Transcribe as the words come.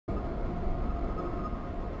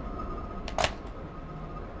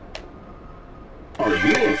Are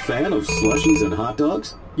you a fan of slushies and hot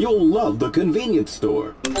dogs? You'll love the convenience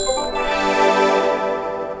store.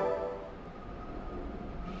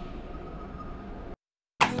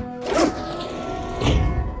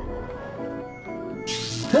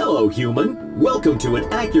 Hello, human. Welcome to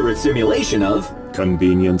an accurate simulation of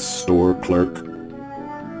Convenience store clerk.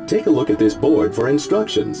 Take a look at this board for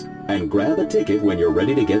instructions and grab a ticket when you're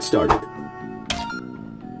ready to get started.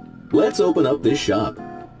 Let's open up this shop.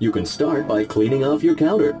 You can start by cleaning off your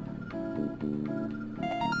counter.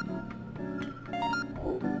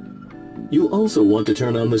 You also want to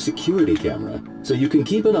turn on the security camera so you can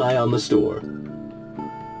keep an eye on the store.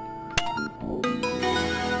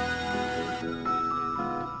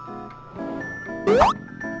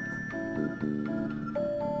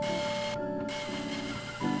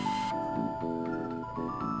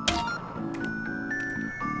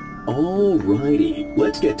 Alrighty,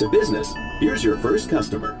 let's get to business. Here's your first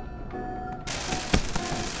customer.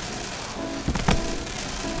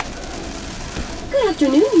 Good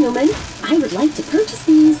afternoon, human. I would like to purchase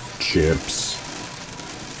these. Chips.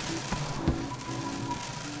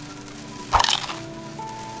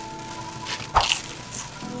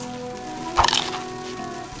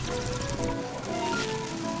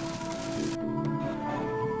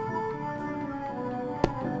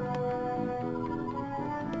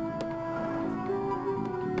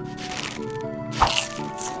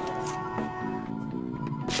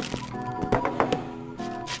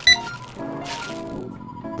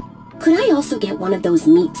 Could I also get one of those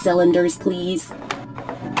meat cylinders, please?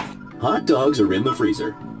 Hot dogs are in the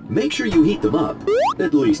freezer. Make sure you heat them up,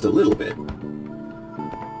 at least a little bit.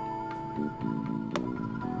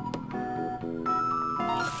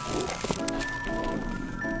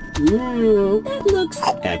 That looks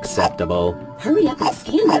acceptable. Hurry up and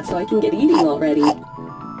scan that so I can get eating already.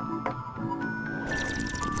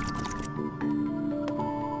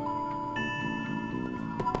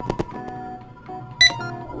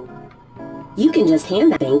 You can just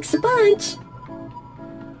hand that. Thanks a bunch.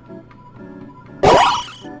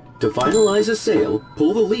 To finalize a sale,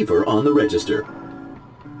 pull the lever on the register.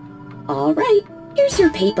 All right, here's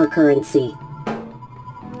your paper currency.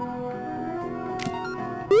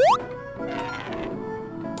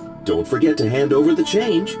 Don't forget to hand over the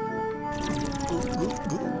change.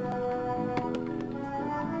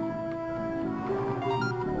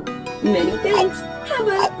 Many thanks. Have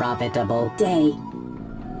a profitable day.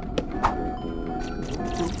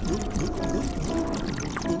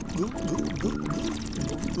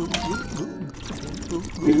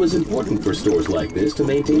 It was important for stores like this to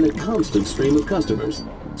maintain a constant stream of customers,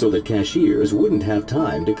 so that cashiers wouldn't have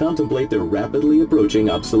time to contemplate their rapidly approaching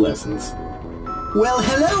obsolescence. Well,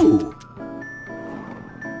 hello!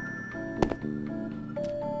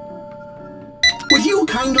 Would you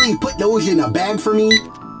kindly put those in a bag for me?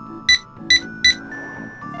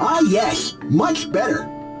 Ah, yes, much better.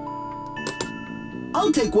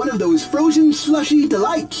 I'll take one of those frozen slushy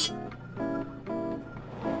delights.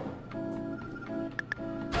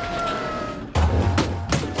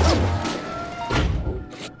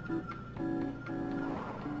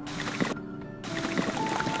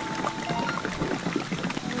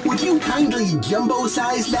 Would you kindly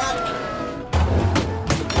jumbo-size that?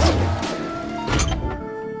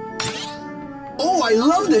 Oh, I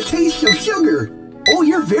love the taste of sugar! Oh,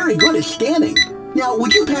 you're very good at scanning. Now,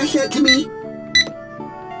 would you pass that to me?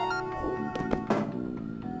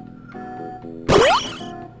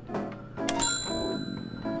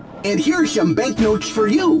 And here's some banknotes for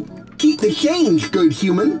you. Keep the change, good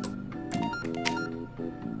human.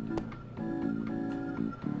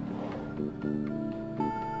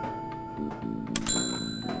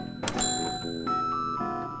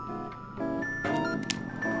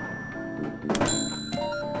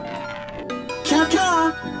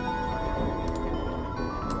 Ta-ta!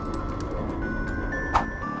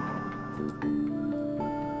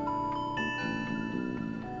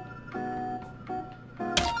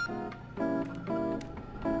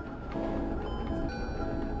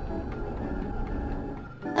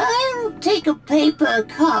 I'll take a paper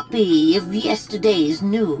copy of yesterday's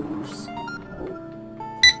news.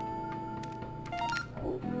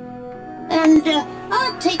 And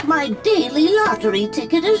I'll take my daily lottery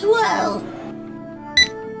ticket as well.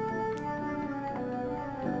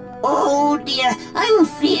 Oh dear, I'm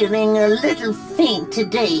feeling a little faint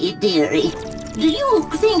today, dearie. Do you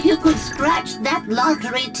think you could scratch that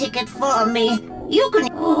lottery ticket for me? You can...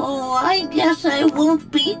 Oh, I guess I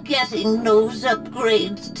won't be getting those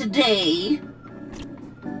upgrades today.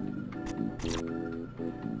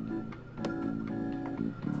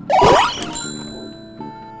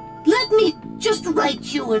 Let me just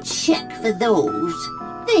write you a check for those.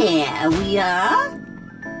 There we are.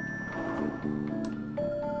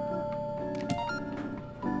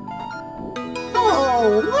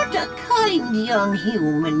 Oh, what a kind young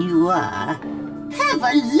human you are. Have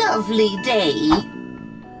a lovely day.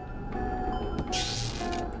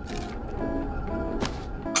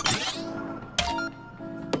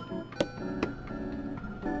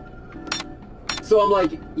 So I'm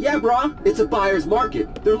like, yeah, brah, it's a buyer's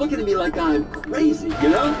market. They're looking at me like I'm crazy, you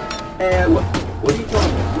know? And what are you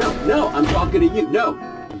talking? No, I'm talking to you. No,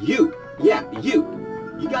 you. Yeah, you.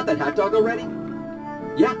 You got that hot dog already?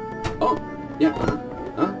 Yeah. Oh, yeah.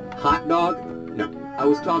 Hot dog? No, I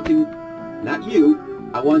was talking, not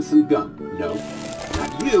you. I want some gum. No,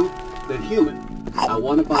 not you, the human. I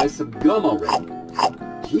want to buy some gum already.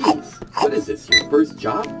 Jeez, what is this, your first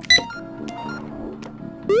job?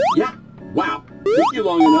 Yeah. Wow, took you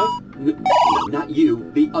long enough. No, not you,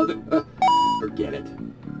 the other. Forget it.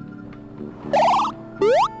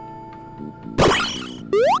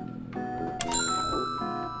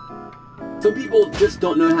 Some people just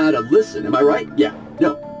don't know how to listen, am I right? Yeah,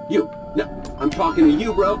 no, you, no, I'm talking to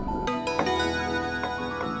you, bro.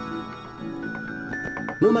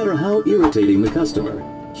 No matter how irritating the customer,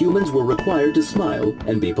 humans were required to smile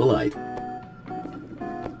and be polite.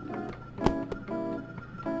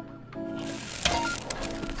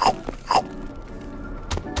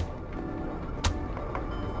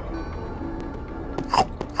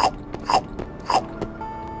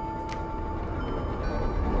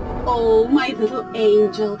 Oh, my little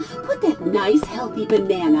angel. Put that nice, healthy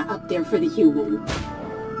banana up there for the human.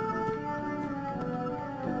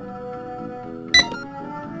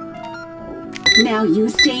 Now you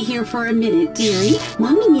stay here for a minute, dearie.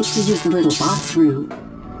 Mommy needs to use the little box room.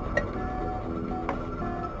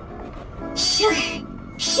 Sugar!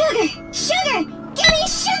 Sugar! Sugar! Give me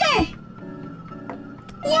sugar!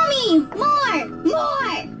 Yummy! More!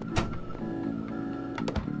 More!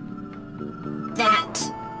 That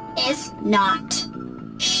is not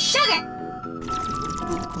sugar!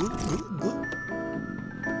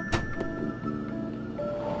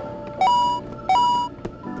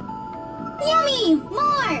 Yummy!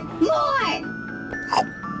 More! More!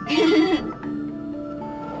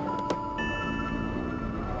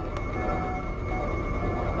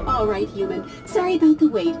 All right, human. Sorry about the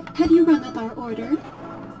wait. Have you rung up our order?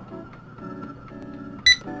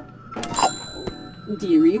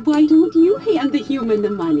 Dearie, why don't you hand the human the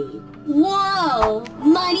money? Whoa!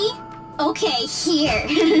 Money? Okay,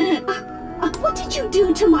 here. What did you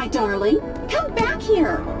do to my darling? Come back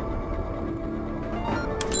here.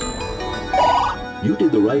 You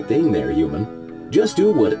did the right thing there, human. Just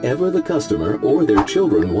do whatever the customer or their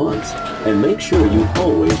children wants, and make sure you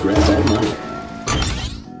always grab that money.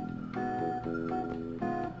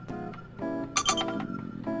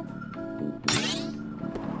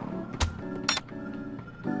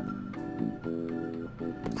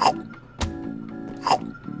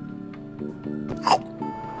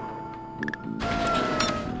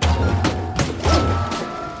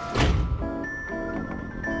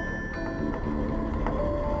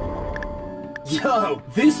 Yo,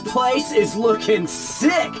 this place is looking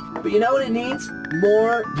sick! But you know what it needs?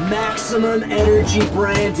 More maximum energy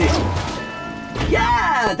branding.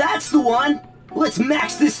 Yeah, that's the one! Let's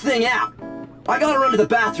max this thing out. I gotta run to the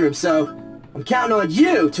bathroom, so I'm counting on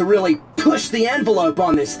you to really push the envelope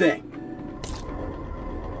on this thing.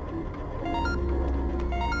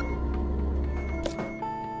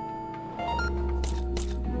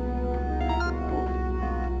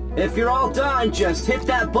 If you're all done, just hit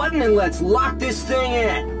that button and let's lock this thing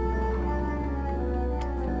in.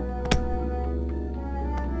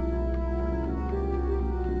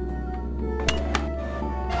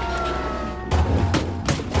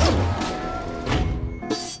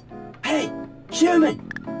 Psst. Hey,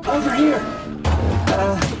 human! Over here!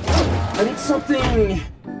 I need something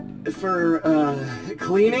for,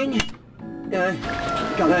 cleaning.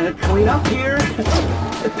 Gotta clean up here.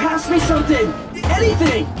 Pass me something!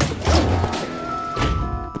 Anything!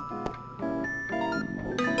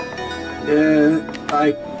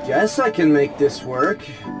 I guess I can make this work.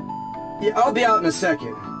 Yeah, I'll be out in a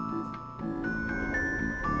second.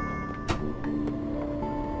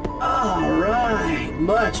 Alright,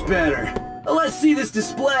 much better. Let's see this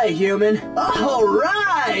display, human.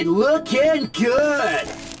 Alright, looking good!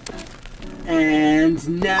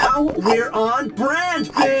 And now we're on brand,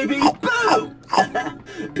 baby! Boom!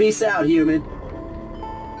 Peace out, human.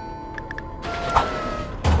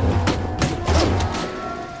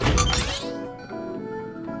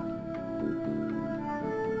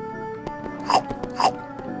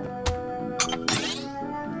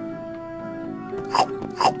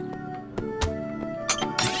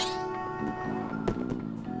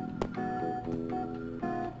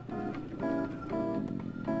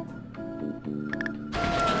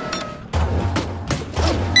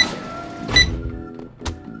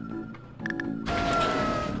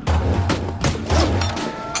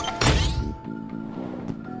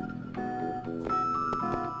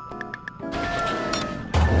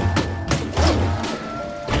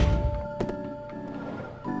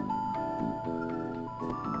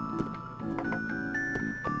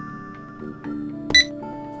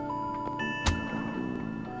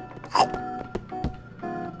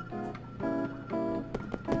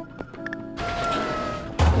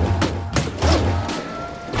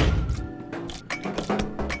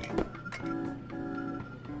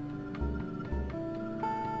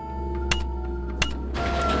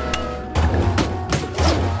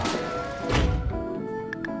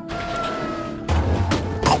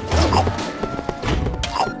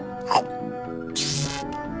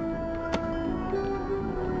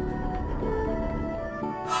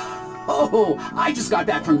 Oh, I just got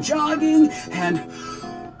back from jogging, and...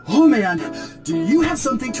 Oh man, do you have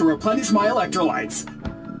something to replenish my electrolytes?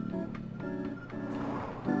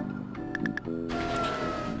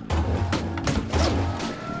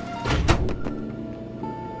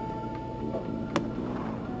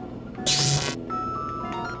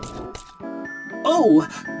 Oh,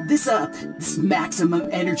 this maximum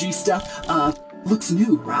energy stuff, looks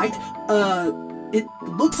new, right? It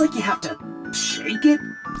looks like you have to shake it.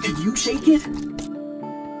 Could you shake it?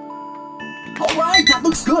 Alright, that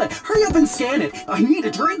looks good. Hurry up and scan it. I need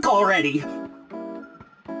a drink already.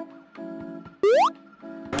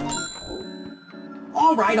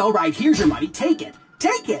 Alright, here's your money. Take it.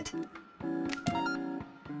 Take it.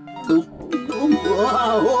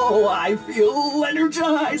 Whoa, I feel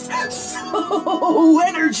energized. So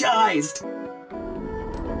energized.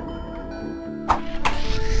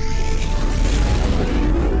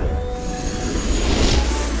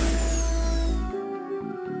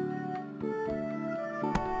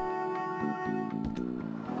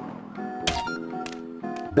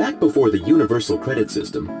 Back before the universal credit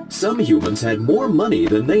system, some humans had more money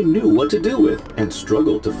than they knew what to do with, and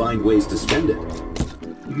struggled to find ways to spend it.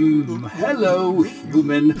 Hello,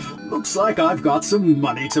 human. Looks like I've got some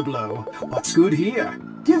money to blow. What's good here?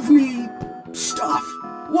 Give me... stuff.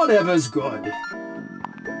 Whatever's good.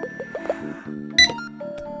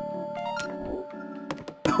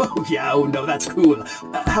 Oh yeah, oh no, that's cool.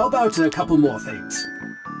 How about a couple more things?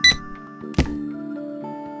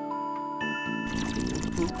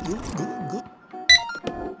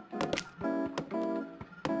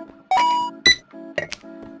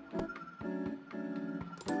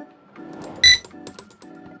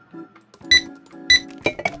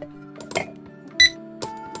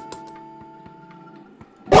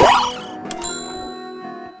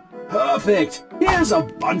 Perfect! Here's a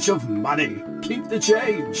bunch of money. Keep the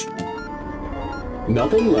change.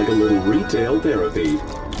 Nothing like a little retail therapy.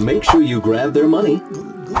 Make sure you grab their money.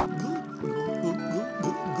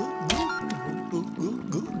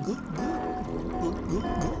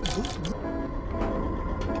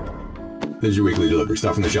 There's your weekly delivery,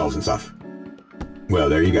 stuff on the shelves and stuff. Well,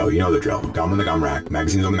 there you go. You know the drill. Gum on the gum rack,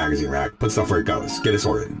 magazines on the magazine rack. Put stuff where it goes. Get it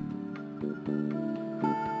sorted.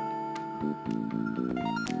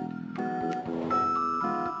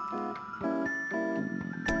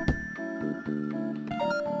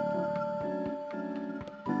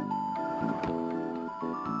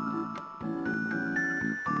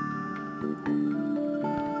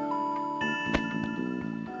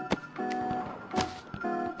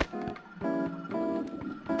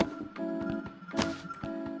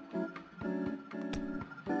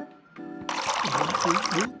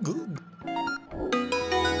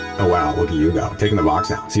 Oh wow, look at you go. Taking the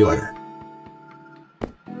box now. See you later.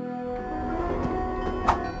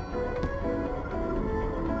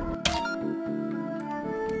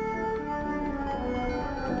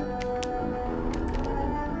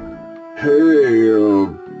 Hey,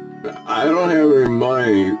 I don't have any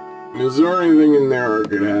money. Is there anything in there I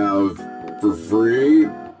could have for free?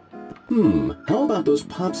 How about those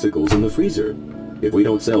popsicles in the freezer? If we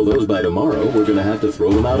don't sell those by tomorrow, we're gonna have to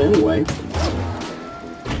throw them out anyway.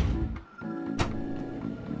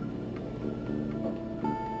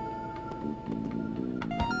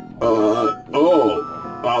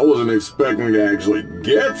 I wasn't expecting to actually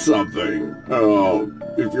get something.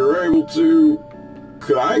 If you're able to,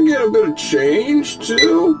 could I get a bit of change,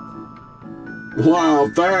 too? Wow,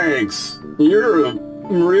 thanks. You're a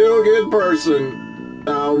real good person.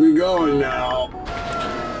 I'll be going now.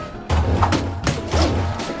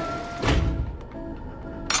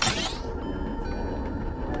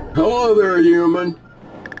 Hello there, human.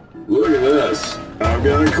 Look at this. I've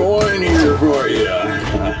got a coin here for you.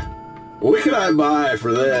 What can I buy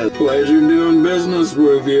for this? Pleasure doing business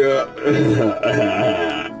with you.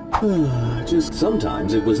 Just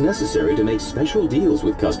sometimes it was necessary to make special deals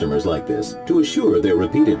with customers like this to assure their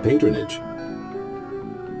repeated patronage.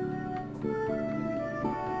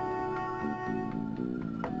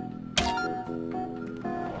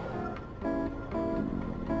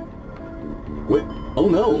 Wait, oh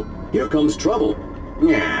no, here comes trouble.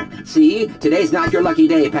 Yeah, see? Today's not your lucky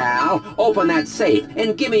day, pal. Open that safe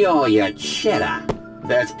and give me all your cheddar.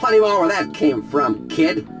 There's plenty more where that came from,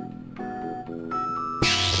 kid.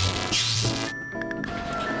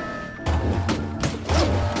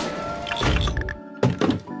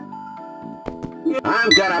 I'm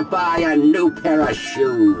gonna buy a new pair of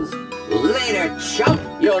shoes. Later, chump!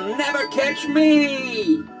 You'll never catch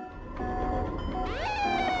me!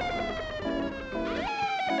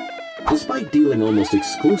 Despite dealing almost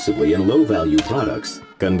exclusively in low-value products,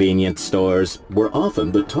 Convenience stores were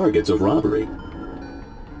often the targets of robbery.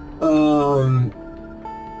 I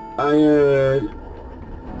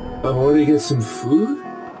want to get some food?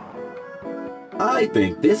 I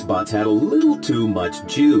think this bot's had a little too much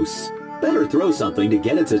juice. Better throw something to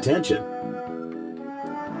get its attention.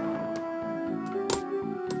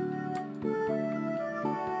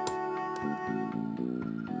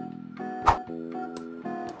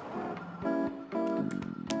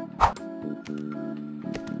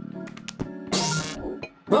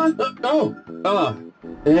 Huh?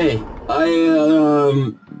 Hey, I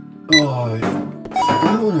forgot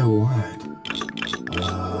what I want.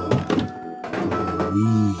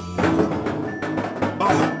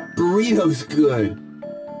 Burrito's good.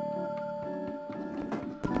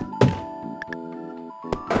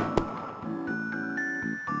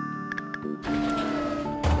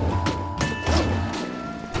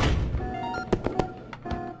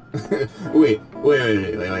 Wait.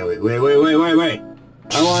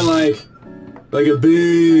 I want like a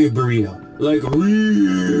big burrito. Like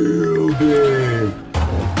real big.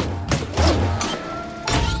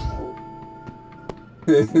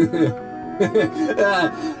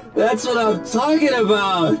 That's what I'm talking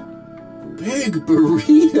about. Big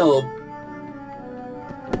burrito.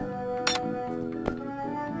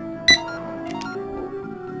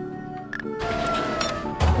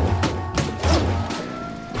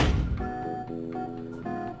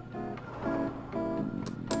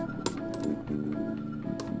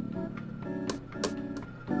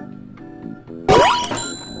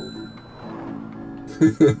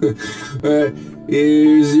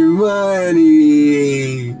 Here's your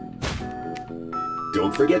money.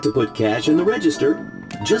 Don't forget to put cash in the register.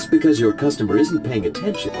 Just because your customer isn't paying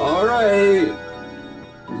attention. All right.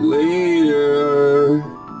 Later.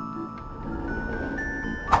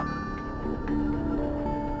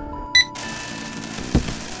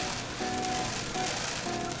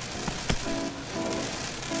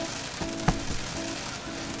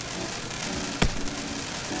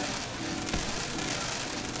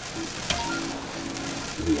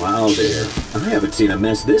 Wow there. I haven't seen a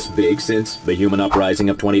mess this big since the human uprising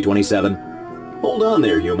of 2027. Hold on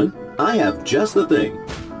there, human. I have just the thing.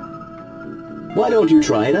 Why don't you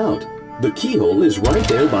try it out? The keyhole is right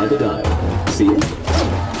there by the dial. See it?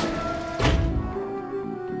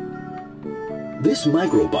 This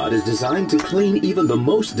microbot is designed to clean even the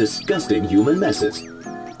most disgusting human messes.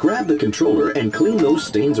 Grab the controller and clean those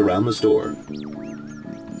stains around the store.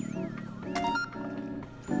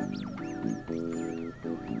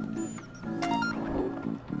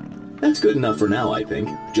 That's good enough for now, I think.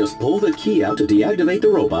 Just pull the key out to deactivate the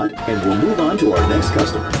robot, and we'll move on to our next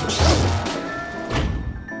customer.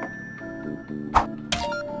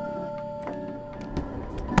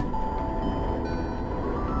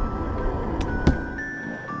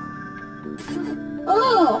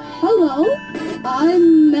 Oh, hello.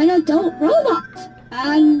 I'm an adult robot,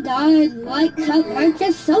 and I'd like to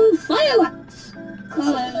purchase some fireworks,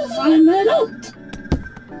 'cause I'm an adult.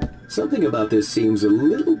 Something about this seems a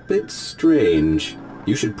little bit strange.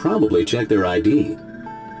 You should probably check their ID.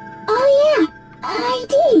 Oh yeah,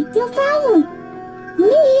 ID, no problem.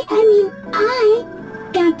 I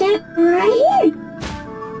got that right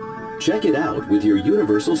here. Check it out with your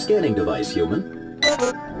universal scanning device, human.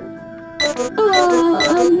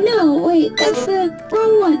 No, wait, that's the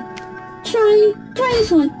wrong one. Try this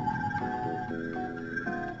one.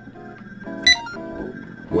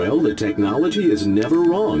 Well, the technology is never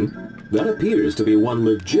wrong. That appears to be one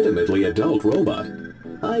legitimately adult robot.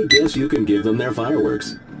 I guess you can give them their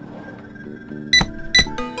fireworks.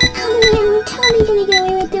 Oh yeah, I'm totally gonna get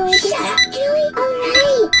away with doing it. Shut up, Julie.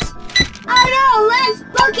 Alright. Oh no, let's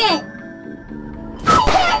book it. I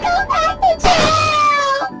can't go back to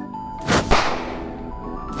jail.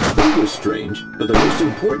 That was strange, but the most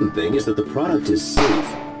important thing is that the product is safe.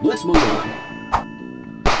 Let's move on.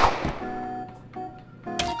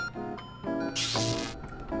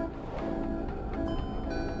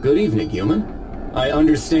 Good evening, human. I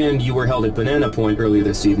understand you were held at Banana Point earlier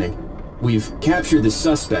this evening. We've captured the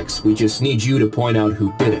suspects. We just need you to point out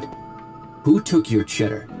who did it. Who took your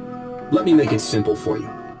cheddar? Let me make it simple for you.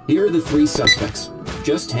 Here are the 3 suspects.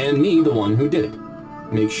 Just hand me the one who did it.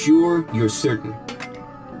 Make sure you're certain.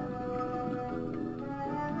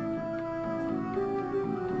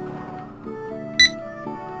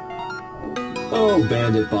 Oh,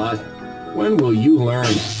 Bandit Bot. When will you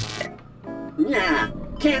learn? Nah,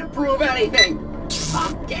 can't prove anything.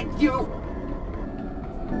 I'll get you.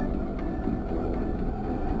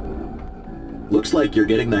 Looks like you're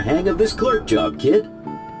getting the hang of this clerk job, kid.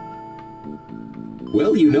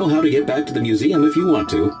 Well, you know how to get back to the museum if you want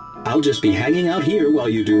to. I'll just be hanging out here while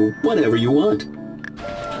you do whatever you want.